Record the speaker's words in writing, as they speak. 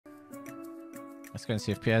Let's go and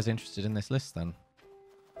see if Pierre's interested in this list then.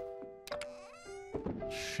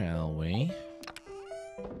 Shall we?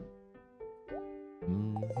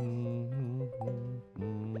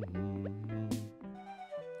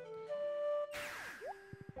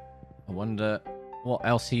 I wonder what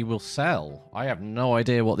else he will sell. I have no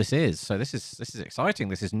idea what this is. So this is exciting.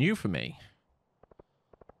 This is new for me.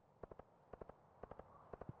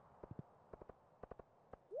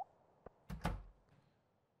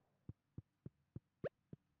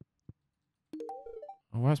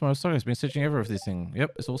 Oh, where's my stock? I've been searching over everything.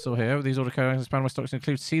 Yep, it's also here. These order codes expand my stocks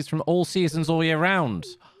include seeds from all seasons all year round.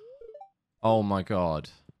 Oh my god.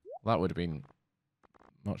 That would have been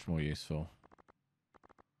much more useful.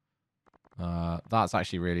 That's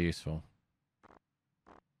actually really useful.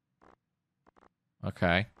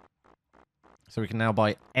 Okay. So we can now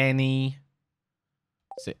buy any...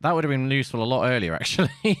 See, that would have been useful a lot earlier, actually,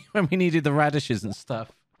 when we needed the radishes and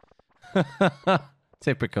stuff.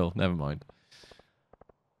 Typical. Never mind.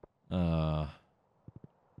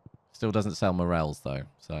 Still doesn't sell morels, though,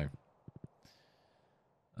 so...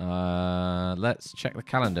 let's check the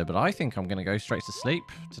calendar, but I think I'm going to go straight to sleep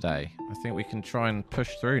today. I think we can try and push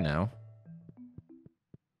through now.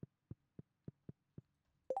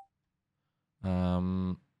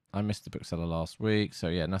 I missed the bookseller last week, so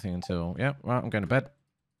yeah, nothing until... Yeah, right, I'm going to bed.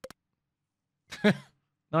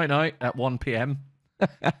 Night-night at 1 PM.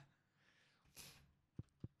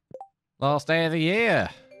 Last day of the year.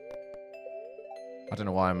 I don't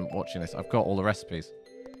know why I'm watching this. I've got all the recipes.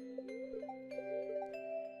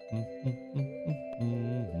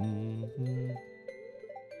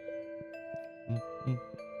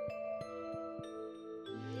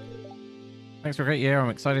 Thanks for a great year. I'm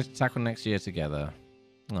excited to tackle next year together.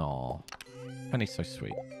 Aw. Penny's so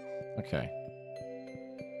sweet. Okay.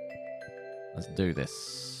 Let's do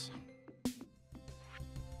this.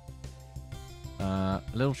 A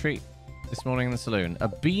little treat this morning in the saloon. A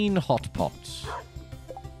bean hot pot.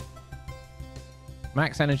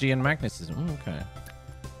 Max energy and magnetism. Ooh, okay.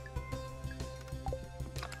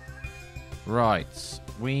 Right.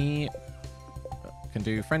 We can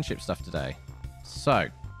do friendship stuff today. So,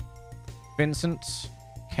 Vincent,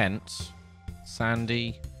 Kent,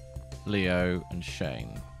 Sandy, Leo, and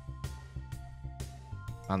Shane.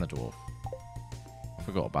 And the dwarf. I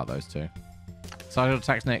forgot about those two. Decided to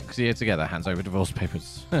attack next year together. Hands over divorce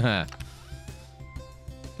papers.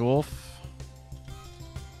 Dwarf.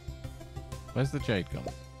 Where's the jade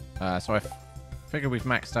gone? So I figure we've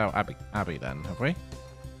maxed out Abby then, have we?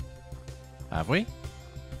 Have we?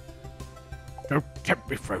 Don't tempt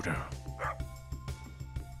me, Frodo.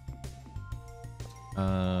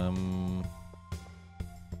 And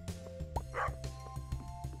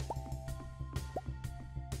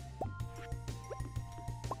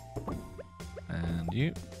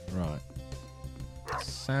you. Right.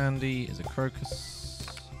 Sandy is a crocus.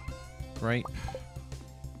 Grape.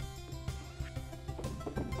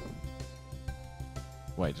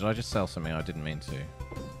 Wait, did I just sell something I didn't mean to?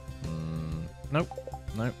 Nope.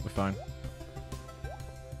 Nope, we're fine.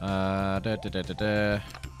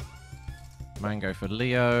 Mango for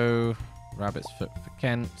Leo. Rabbit's foot for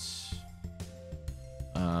Kent.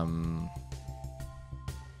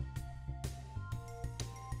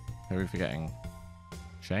 Who are we forgetting?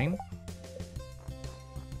 Shane?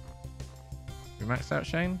 We maxed out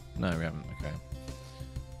Shane? No, we haven't. Okay.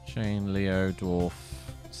 Shane, Leo, Dwarf,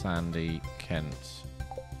 Sandy, Kent.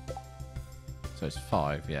 So it's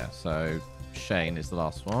 5, yeah. So Shane is the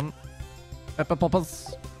last one. Pepper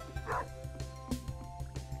poppers.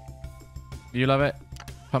 You love it?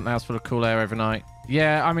 Pump the house full of cool air overnight.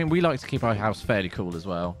 Yeah, I mean, we like to keep our house fairly cool as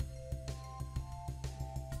well.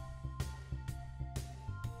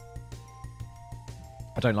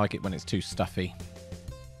 I don't like it when it's too stuffy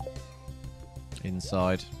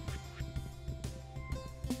inside.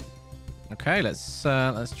 Okay, let's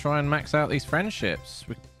try and max out these friendships.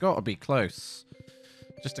 We've got to be close.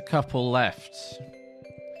 Just a couple left.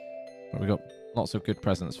 But we've got lots of good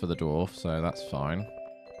presents for the dwarf, so that's fine.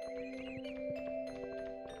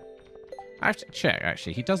 I have to check,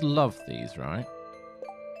 actually. He does love these, right?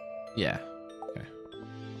 Yeah. Okay.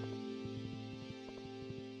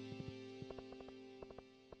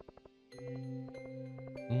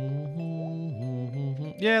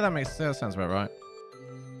 Yeah, that sounds about right.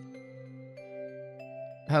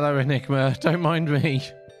 Hello, Enigma. Don't mind me.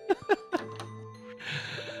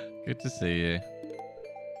 Good to see you.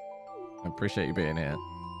 I appreciate you being here.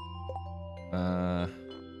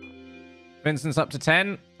 Vincent's up to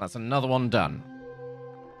 10. That's another one done.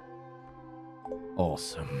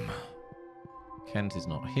 Awesome. Kent is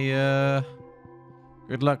not here.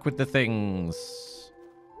 Good luck with the things.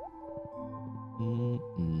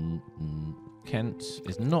 Kent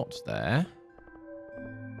is not there.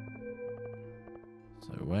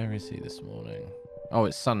 So where is he this morning? Oh,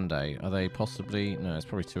 it's Sunday. Are they possibly... No, it's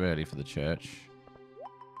probably too early for the church.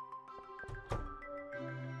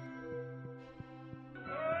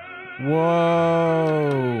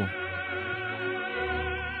 Whoa!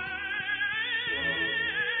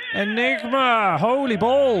 Enigma! Holy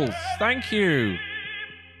balls! Thank you!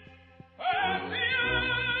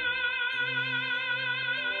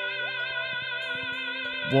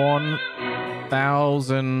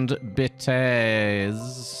 $1,000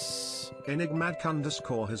 bites.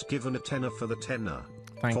 Enigmac_ has given a tenner for the tenner.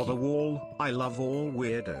 Thank for you. the wall, I love all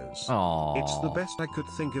weirdos. Aww. It's the best I could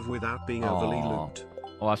think of without being overly lewd.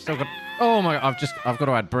 Oh, I've still got... Oh my... I've got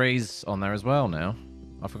to add Breeze on there as well now.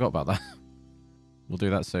 I forgot about that. We'll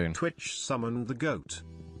do that soon. Twitch summoned the goat.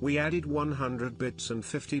 We added 100 bits and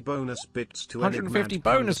 50 bonus bits to 150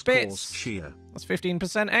 bonus bits! Cheer. That's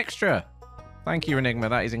 15% extra. Thank you, Enigma.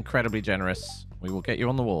 That is incredibly generous. We will get you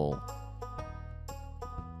on the wall.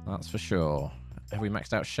 That's for sure. Have we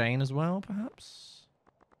maxed out Shane as well, perhaps?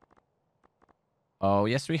 Oh,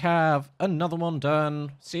 yes, we have. Another one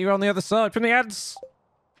done. See you on the other side from the ads.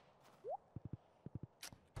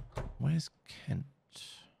 Where's Kent?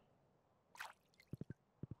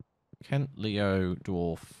 Kent, Leo,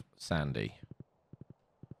 Dwarf, Sandy.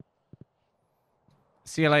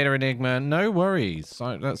 See you later, Enigma. No worries.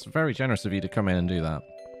 That's very generous of you to come in and do that.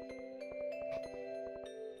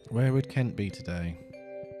 Where would Kent be today?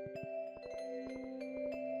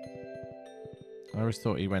 I always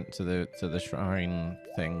thought he went to the shrine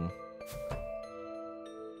thing.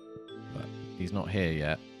 But he's not here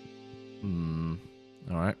yet.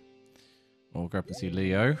 Alright. We'll go up and see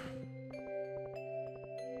Leo.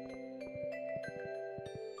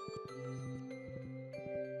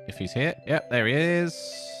 If he's here. Yep, there he is.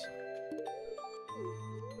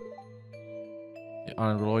 The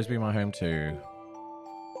island will always be my home too.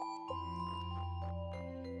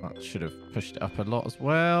 That should have pushed it up a lot as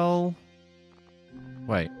well.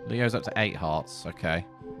 Wait, Leo's up to 8 hearts. Okay.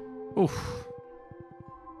 Oof.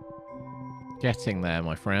 Getting there,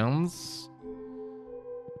 my friends.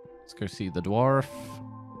 Let's go see the dwarf.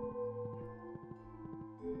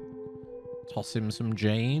 Toss him some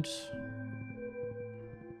jade.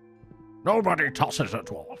 Nobody tosses a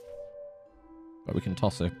dwarf. But we can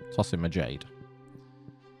toss him a jade.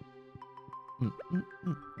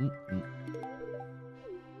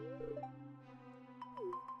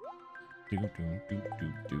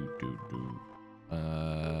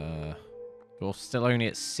 Dwarf's still only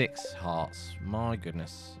at 6 hearts. My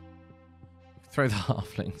goodness. Throw the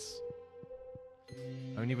halflings.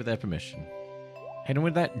 Only with their permission. Hit him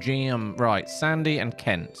with that jam. Right, Sandy and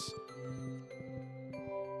Kent.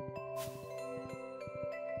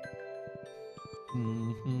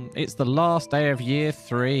 It's the last day of year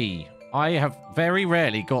 3. I have very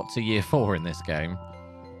rarely got to year 4 in this game.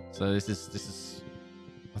 So this is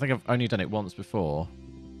I think I've only done it once before.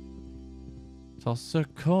 Toss a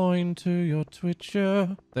coin to your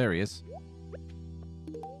Twitcher. There he is.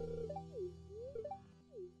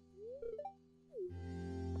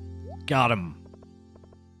 Got him.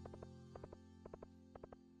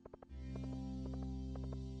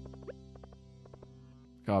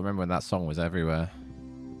 God, I remember when that song was everywhere.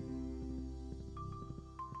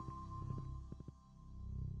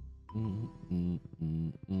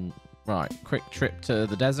 Right, quick trip to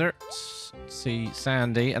the desert. See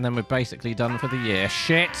Sandy, and then we're basically done for the year.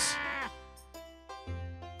 Shit!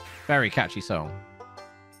 Very catchy song.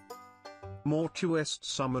 Mortuest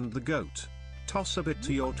summoned the goat. Toss a bit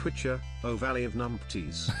to your Twitcher, O Valley of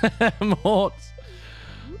Numpties. Mort,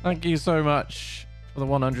 thank you so much for the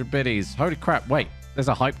 100 biddies. Holy crap, wait, there's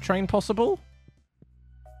a hype train possible?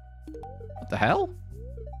 What the hell?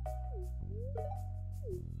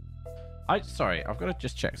 Sorry, I've got to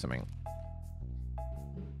just check something.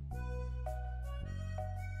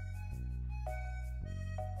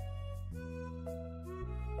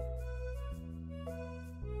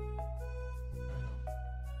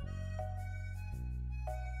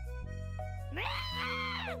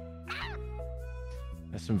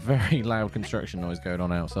 There's some very loud construction noise going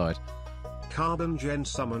on outside. Carbon Jen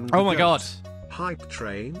summoned Oh my god. Hype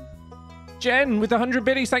train. Jen with 100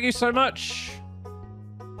 biddies, thank you so much.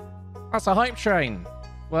 That's a hype train.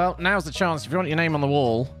 Well, now's the chance. If you want your name on the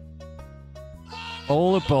wall,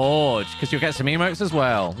 all aboard, because you'll get some emotes as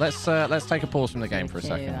well. Let's take a pause from the game for a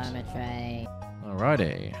second. I'm a train.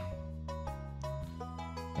 Alrighty.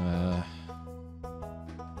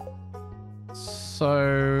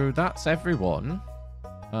 So that's everyone.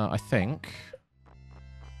 I think.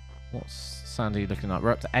 What's Sandy looking like?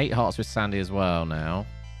 We're up to 8 hearts with Sandy as well now.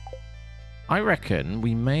 I reckon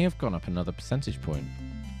we may have gone up another percentage point.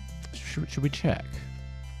 Should we check?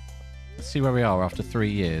 Let's see where we are after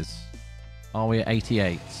 3 years. Are we at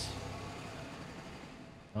 88?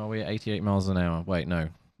 Are we at 88 miles an hour? Wait, no.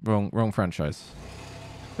 Wrong franchise.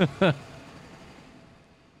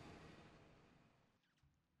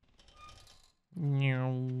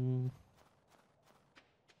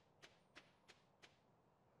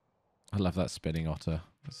 I love that spinning otter.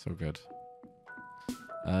 That's so good.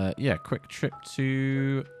 Yeah, quick trip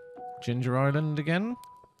to Ginger Island again.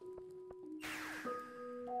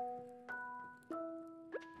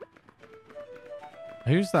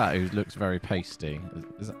 Who's that who looks very pasty?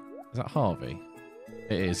 Is that Harvey?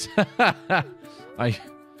 It is. I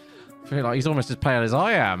feel like he's almost as pale as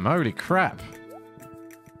I am. Holy crap.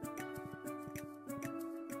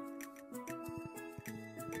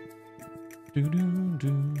 We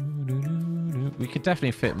could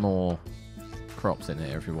definitely fit more crops in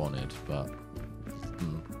here if we wanted, but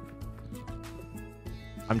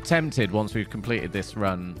I'm tempted once we've completed this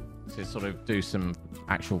run to sort of do some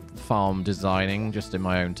actual farm designing just in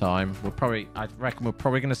my own time. I reckon we're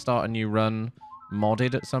probably going to start a new run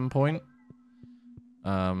modded at some point.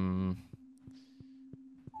 That's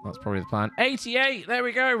probably the plan. 88! There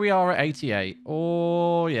we go. We are at 88.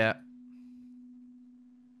 Oh, yeah.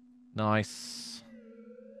 Nice.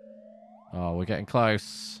 Oh, we're getting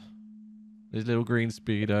close. This little green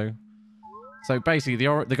speedo. So basically,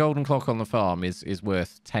 the golden clock on the farm is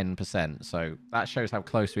worth 10%. So that shows how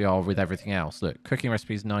close we are with everything else. Look, cooking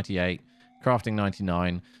recipes 98, crafting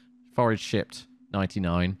 99, forage shipped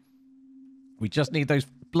 99. We just need those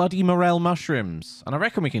bloody morel mushrooms, and I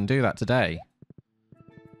reckon we can do that today.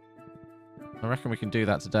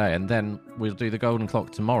 And then we'll do the golden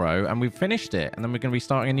clock tomorrow, and we've finished it, and then we're going to be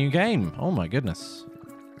starting a new game. Oh my goodness.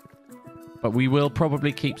 But we will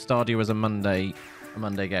probably keep Stardew as a Monday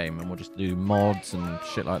game, and we'll just do mods and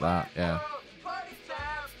shit like that. Yeah.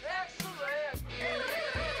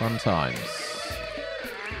 Fun times.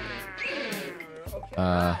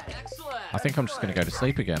 I think I'm just going to go to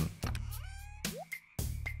sleep again.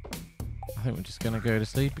 I think we're just going to go to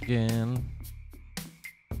sleep again.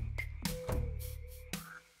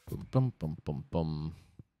 Bum, bum, bum, bum.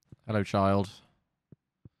 Hello, child.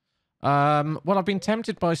 Well, I've been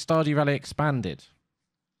tempted by Stardew Valley Expanded.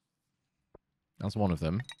 That's one of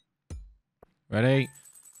them. Ready?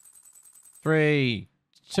 3,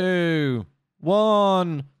 2,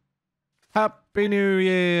 1. Happy New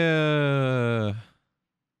Year!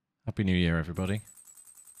 Happy New Year, everybody.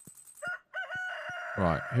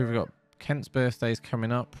 Right, who have we got? Kent's birthday's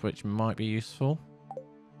coming up, which might be useful.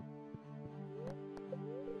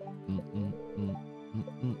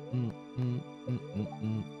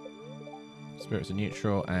 Spirits are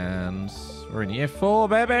neutral, and we're in year 4,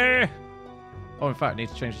 baby! Oh, in fact, I need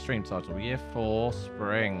to change the stream title. Year 4,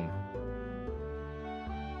 spring.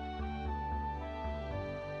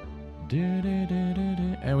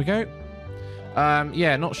 There we go.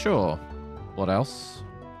 Yeah, not sure. What else?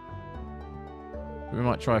 We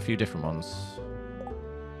might try a few different ones.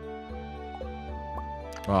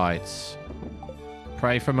 Right.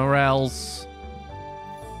 Pray for morels.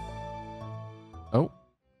 Oh,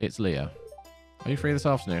 it's Leah. Are you free this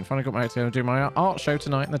afternoon? Finally got my out to do my art show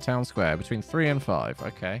tonight in the town square between 3 and 5.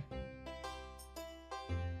 Okay.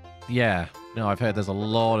 Yeah. No, I've heard there's a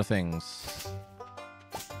lot of things.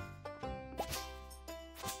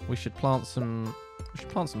 We should plant some. We should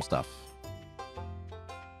plant some stuff.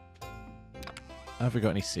 Have we got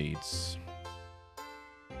any seeds?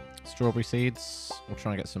 Strawberry seeds. We'll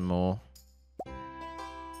try and get some more.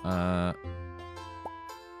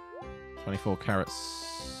 24 carrots.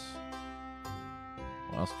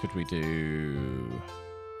 What else could we do?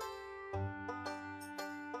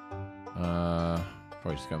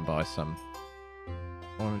 Probably just go and buy some.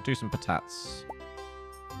 I want to do some patatas.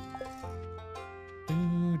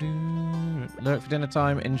 Look for dinner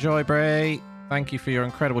time. Enjoy, Bray. Thank you for your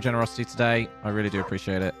incredible generosity today. I really do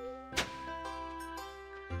appreciate it.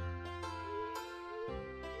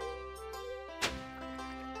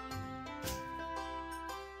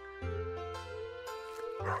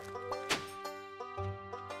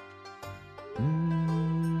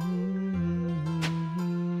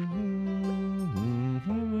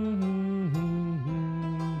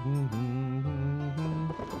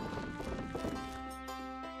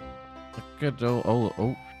 Good.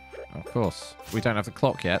 Oh. Of course. We don't have the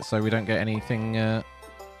clock yet, so we don't get anything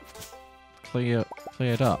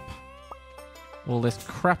cleared up. All this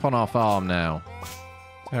crap on our farm now.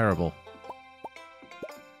 Terrible.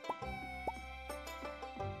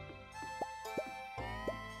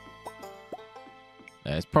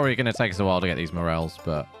 Yeah, it's probably going to take us a while to get these morels,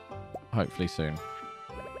 but hopefully soon.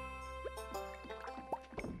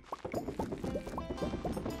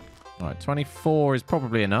 Alright, 24 is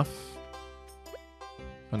probably enough.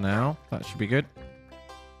 For now. That should be good.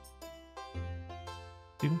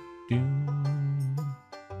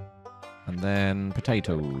 And then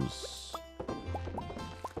potatoes.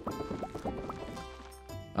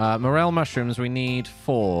 Morel mushrooms we need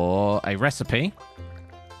for a recipe.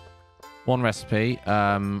 One recipe.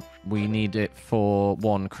 We need it for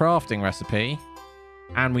one crafting recipe.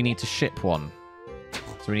 And we need to ship one.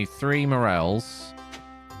 So we need 3 morels.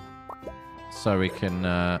 So we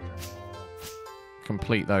can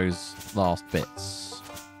complete those last bits.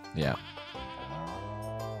 Yeah.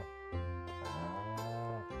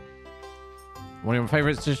 One of your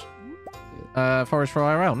favourites to forage for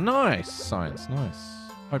IRL. Nice, Science. Nice.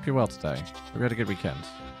 Hope you're well today. Hope you had a good weekend.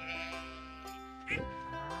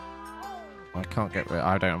 I can't get rid...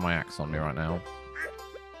 I don't have my axe on me right now.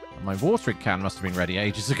 My watering can must have been ready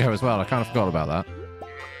ages ago as well. I kind of forgot about that.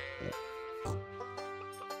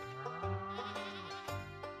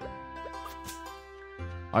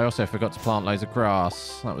 I also forgot to plant loads of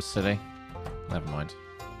grass. That was silly. Never mind.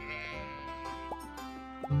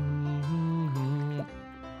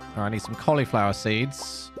 I need some cauliflower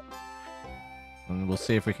seeds. And we'll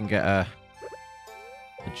see if we can get a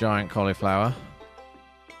giant cauliflower.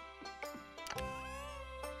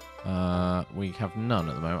 We have none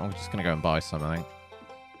at the moment. I'm just going to go and buy some, I think.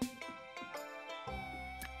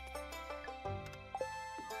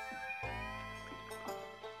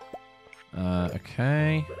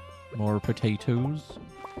 Okay. More potatoes.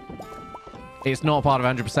 It's not part of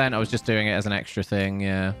 100%. I was just doing it as an extra thing.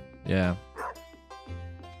 Yeah. Yeah.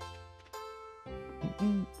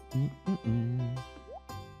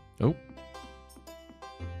 Oh.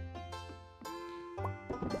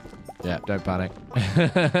 Yeah, don't panic.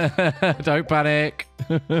 Don't panic.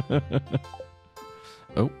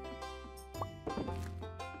 Oh.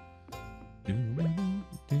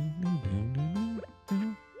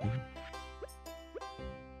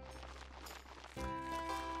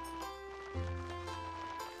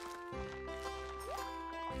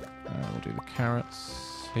 We'll do the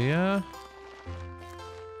carrots here.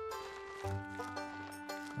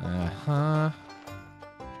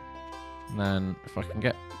 And then if I can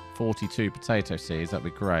get 42 potato seeds, that'd be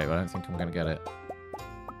great, but I don't think I'm going to get it.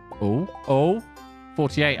 Oh,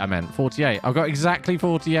 48 I meant. 48. I've got exactly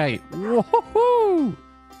 48. Woohoo!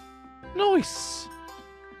 Nice!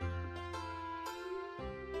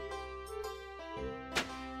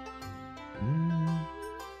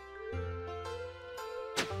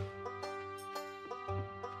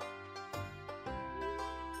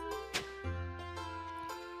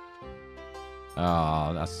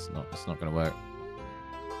 Oh, that's not going to work.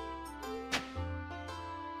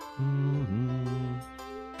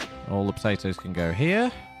 All the potatoes can go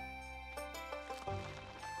here.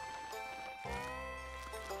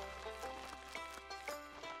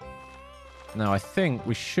 Now, I think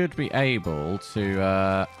we should be able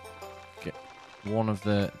to get one of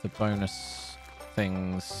the bonus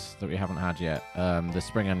things that we haven't had yet. The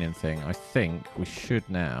spring onion thing. I think we should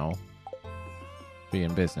now be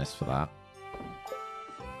in business for that.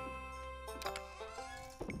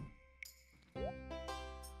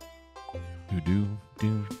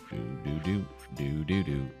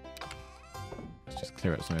 Do. Let's just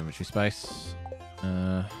clear up some inventory space.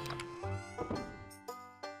 Don't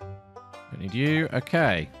need you.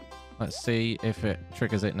 Okay. Let's see if it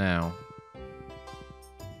triggers it now.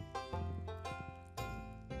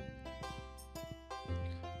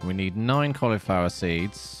 We need 9 cauliflower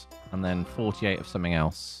seeds and then 48 of something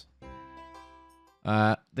else.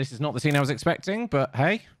 This is not the scene I was expecting, but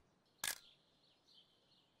hey.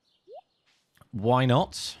 Why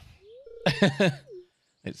not?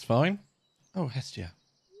 It's fine. Oh, Hestia.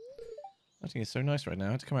 I think it's so nice right now.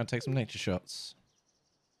 I had to come out and take some nature shots.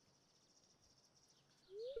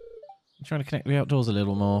 I'm trying to connect with the outdoors a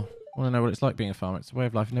little more. I want to know what it's like being a farmer. It's a way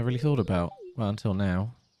of life I've never really thought about. Well, until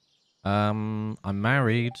now. I'm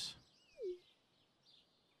married.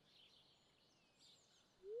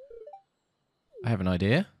 I have an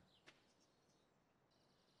idea.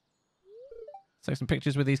 Take some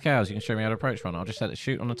pictures with these cows. You can show me how to approach one. I'll just set it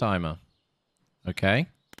shoot on the timer. Okay.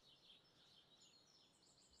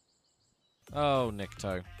 Oh,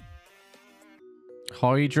 Nikto.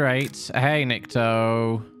 Hydrate. Hey,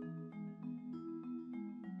 Nikto.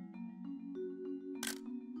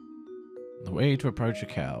 The way to approach a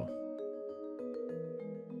cow.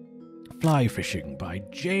 Fly Fishing by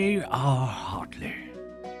J.R. Hartley.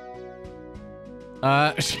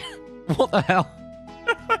 What the hell?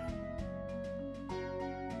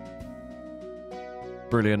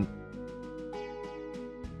 Brilliant.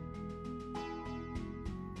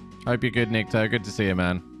 Hope you're good, Nikto. Good to see you,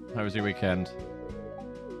 man. How was your weekend?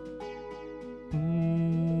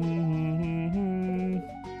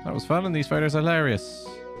 That was fun, and these photos are hilarious.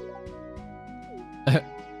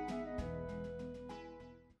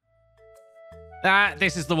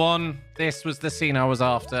 This is the one. This was the scene I was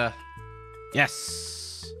after.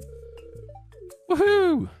 Yes.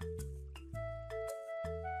 Woohoo.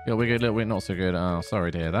 Yeah, we're good. We're not so good. Oh,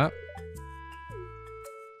 sorry to hear that.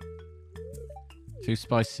 Too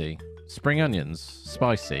spicy. Spring onions.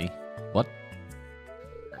 Spicy. What?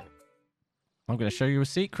 I'm going to show you a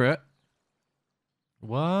secret.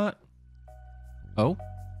 What? Oh.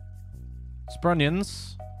 Spring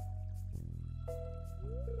onions.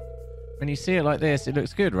 When you see it like this, it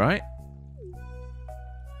looks good, right?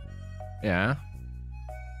 Yeah.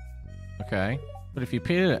 Okay. But if you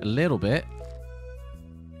peel it a little bit,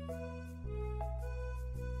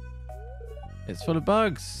 it's full of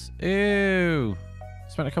bugs. Ew.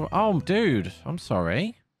 Spent a couple... Oh, dude. I'm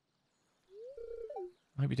sorry.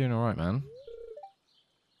 I hope you're doing all right, man.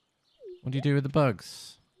 What do you do with the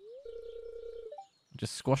bugs?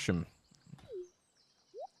 Just squash them.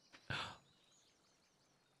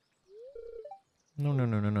 No, no,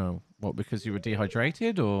 no, no, no. What, because you were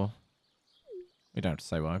dehydrated, or... We don't have to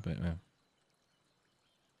say why, but yeah.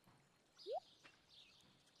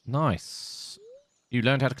 Nice. You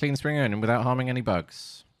learned how to clean spring onion without harming any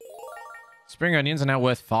bugs. Spring onions are now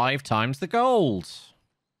worth 5 times the gold.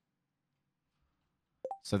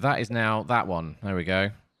 So that is now that one. There we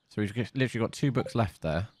go. So we've literally got 2 books left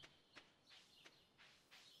there.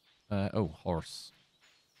 Oh, horse.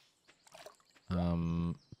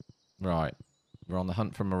 Right. We're on the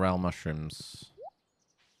hunt for morel mushrooms.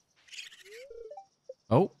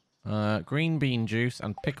 Oh, green bean juice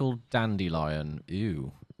and pickled dandelion.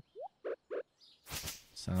 Ew.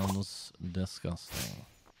 Sounds disgusting.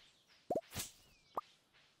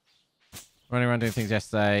 Running around doing things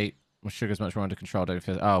yesterday. My sugar's much more under control. Don't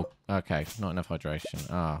feel... Oh, okay. Not enough hydration.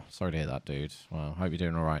 Ah, sorry to hear that, dude. Well, hope you're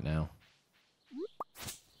doing all right now.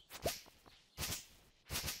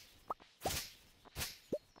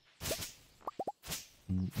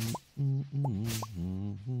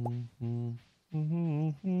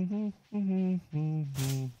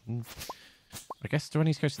 I guess, do I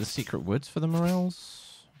need to go to the secret woods for the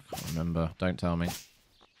morels? I can't remember. Don't tell me.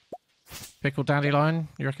 Pickled dandelion,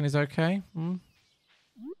 you reckon is okay? Hmm?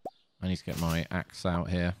 I need to get my axe out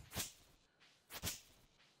here.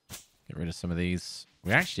 Get rid of some of these.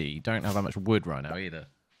 We actually don't have that much wood right now either.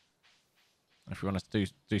 If we want to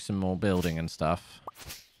do some more building and stuff.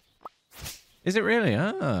 Is it really?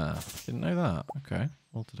 Ah, didn't know that. Okay.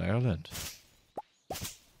 Well, today I learned.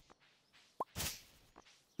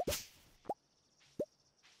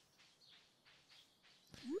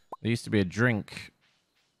 There used to be a drink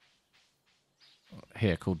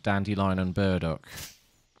here called dandelion and burdock.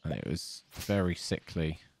 And it was very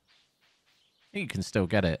sickly. You can still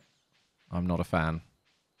get it. I'm not a fan.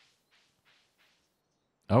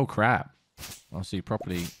 Oh, crap. I see you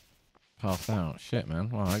properly passed out. Shit, man.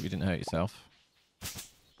 Well, I hope you didn't hurt yourself.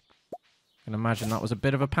 I can imagine that was a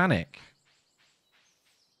bit of a panic.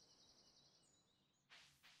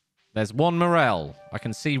 There's 1 morel. I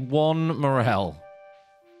can see 1 morel.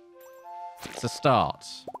 It's a start.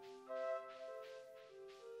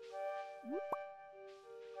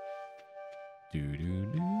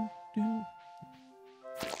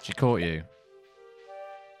 She caught you.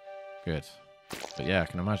 Good. But yeah, I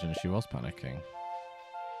can imagine she was panicking.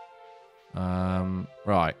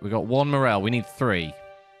 Right, we got 1 morel. We need 3.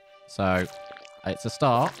 So, it's a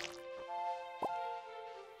start.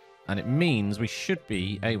 And it means we should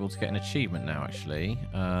be able to get an achievement now, actually.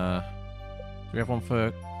 Do we have one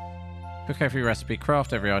for cook every recipe,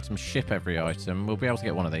 craft every item, ship every item? We'll be able to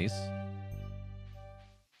get one of these.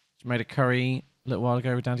 She made a curry a little while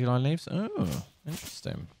ago with dandelion leaves. Oh,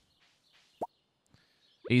 interesting.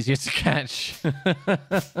 Easier to catch.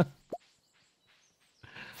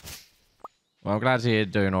 Well, I'm glad to hear you're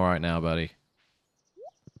doing all right now, buddy.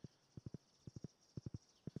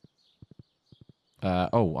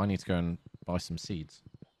 Oh, I need to go and buy some seeds.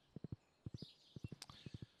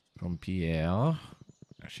 From Pierre.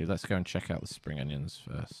 Actually, let's go and check out the spring onions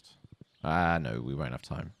first. No, we won't have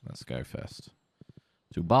time. Let's go first.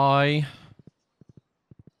 To buy.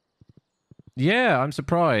 Yeah, I'm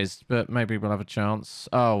surprised, but maybe we'll have a chance.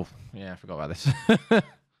 Oh, yeah, I forgot about this.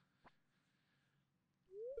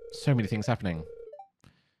 So many things happening.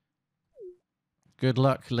 Good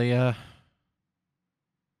luck, Leah.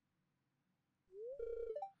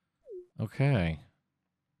 Okay.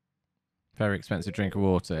 Very expensive drink of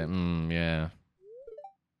water. Yeah.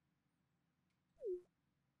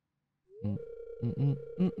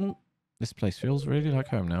 This place feels really like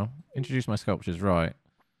home now. Introduce my sculptures, right.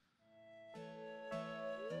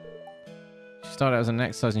 She started out as an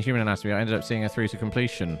exercise in human anatomy. I ended up seeing her through to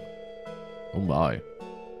completion. Oh my.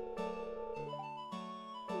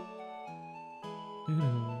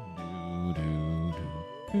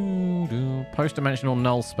 Post-dimensional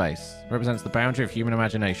null space. Represents the boundary of human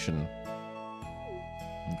imagination.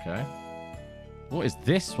 Okay. What is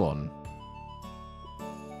this one?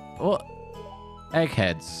 What?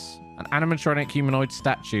 Eggheads. An animatronic humanoid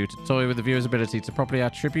statue to toy with the viewer's ability to properly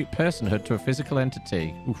attribute personhood to a physical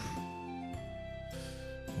entity. Oof.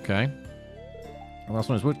 Okay. The last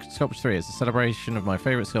one is Wood Sculpture 3. It's a celebration of my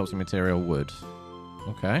favourite sculpting material, wood.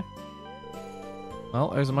 Okay. Well,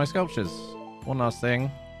 those are my sculptures. One last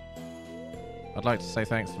thing. I'd like to say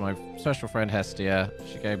thanks to my special friend Hestia.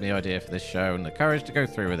 She gave me the idea for this show and the courage to go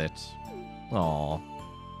through with it. Aww.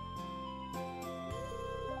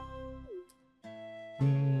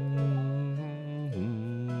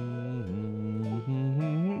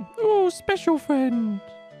 Oh, special friend.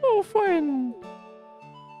 Oh, friend.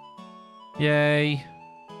 Yay.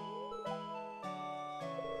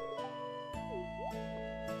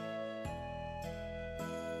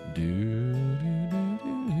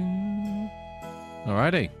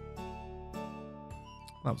 Alrighty.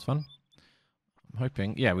 That was fun. I'm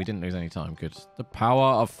hoping... Yeah, we didn't lose any time. Good. The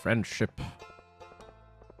power of friendship.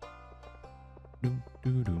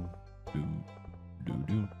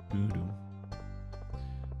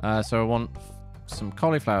 So I want some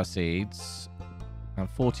cauliflower seeds and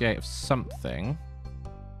 48 of something.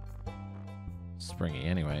 Springy,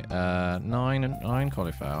 anyway. 9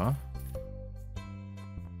 cauliflower.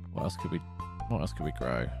 What else could we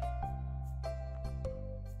grow?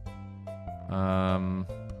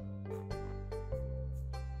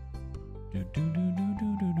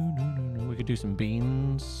 We could do some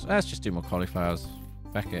beans. Let's just do more cauliflowers.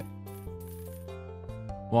 Feck it.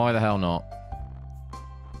 Why the hell not?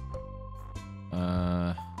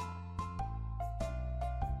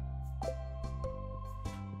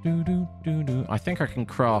 I think I can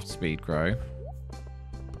craft speed grow.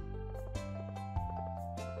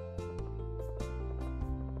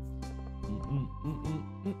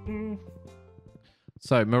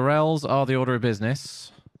 So, morels are the order of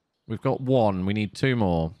business. We've got 1. We need 2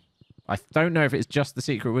 more. I don't know if it's just the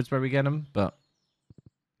secret woods where we get them, but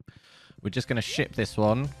we're just going to ship this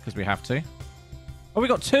one because we have to. Oh, we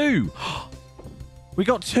got 2! We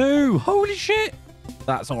got 2! Holy shit!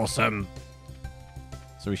 That's awesome.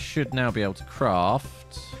 So we should now be able to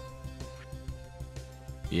craft.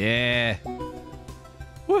 Yeah.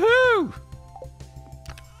 Woohoo!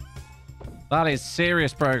 That is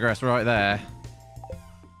serious progress right there.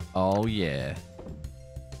 Oh, yeah.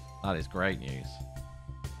 That is great news.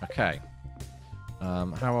 Okay.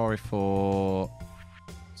 How are we for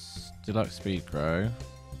deluxe speed grow?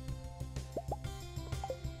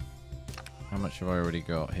 How much have I already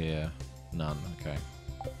got here? None. Okay.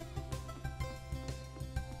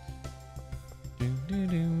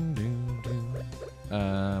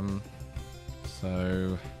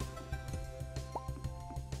 So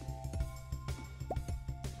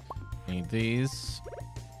need these.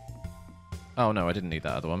 Oh no, I didn't need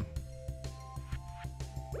that other one.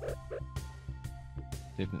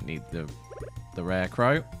 Didn't need the rare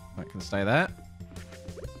crow. That can stay there.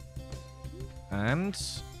 And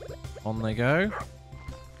on they go.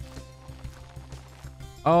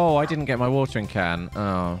 Oh, I didn't get my watering can.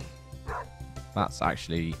 Oh. That's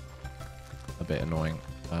actually a bit annoying.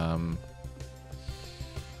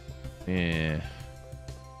 Yeah.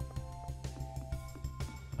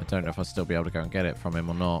 I don't know if I'll still be able to go and get it from him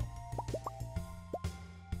or not.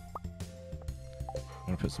 I'm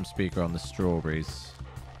going to put some speaker on the strawberries.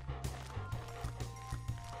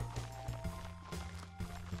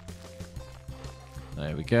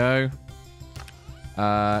 There we go.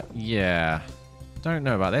 Yeah. Don't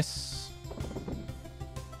know about this.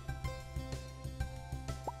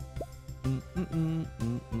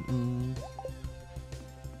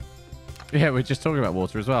 Yeah, we're just talking about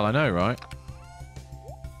water as well. I know, right?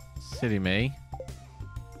 Silly me.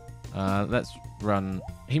 Let's run.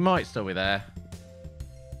 He might still be there.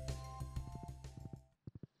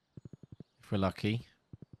 If we're lucky.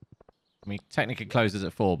 I mean, technically closes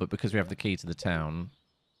at 4, but because we have the key to the town,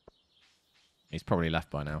 he's probably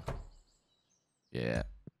left by now. Yeah.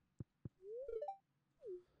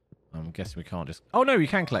 I'm guessing we can't just... Oh, no, you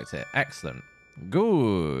can collect it. Excellent.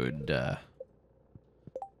 Good.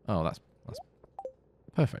 Oh, that's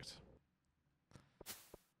perfect.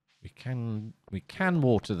 We can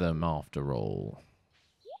water them after all.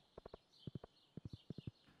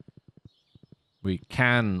 We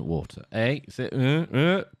can water. Eh? Is it,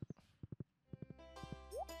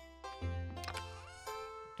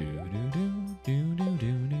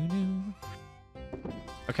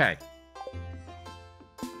 Okay.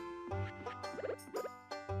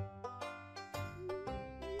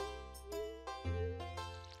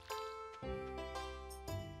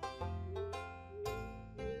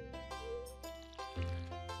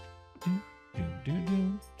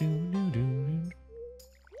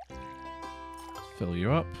 Fill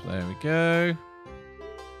you up. There we go.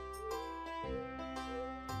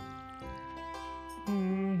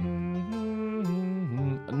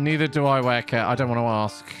 Neither do I, Weka. I don't want to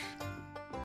ask.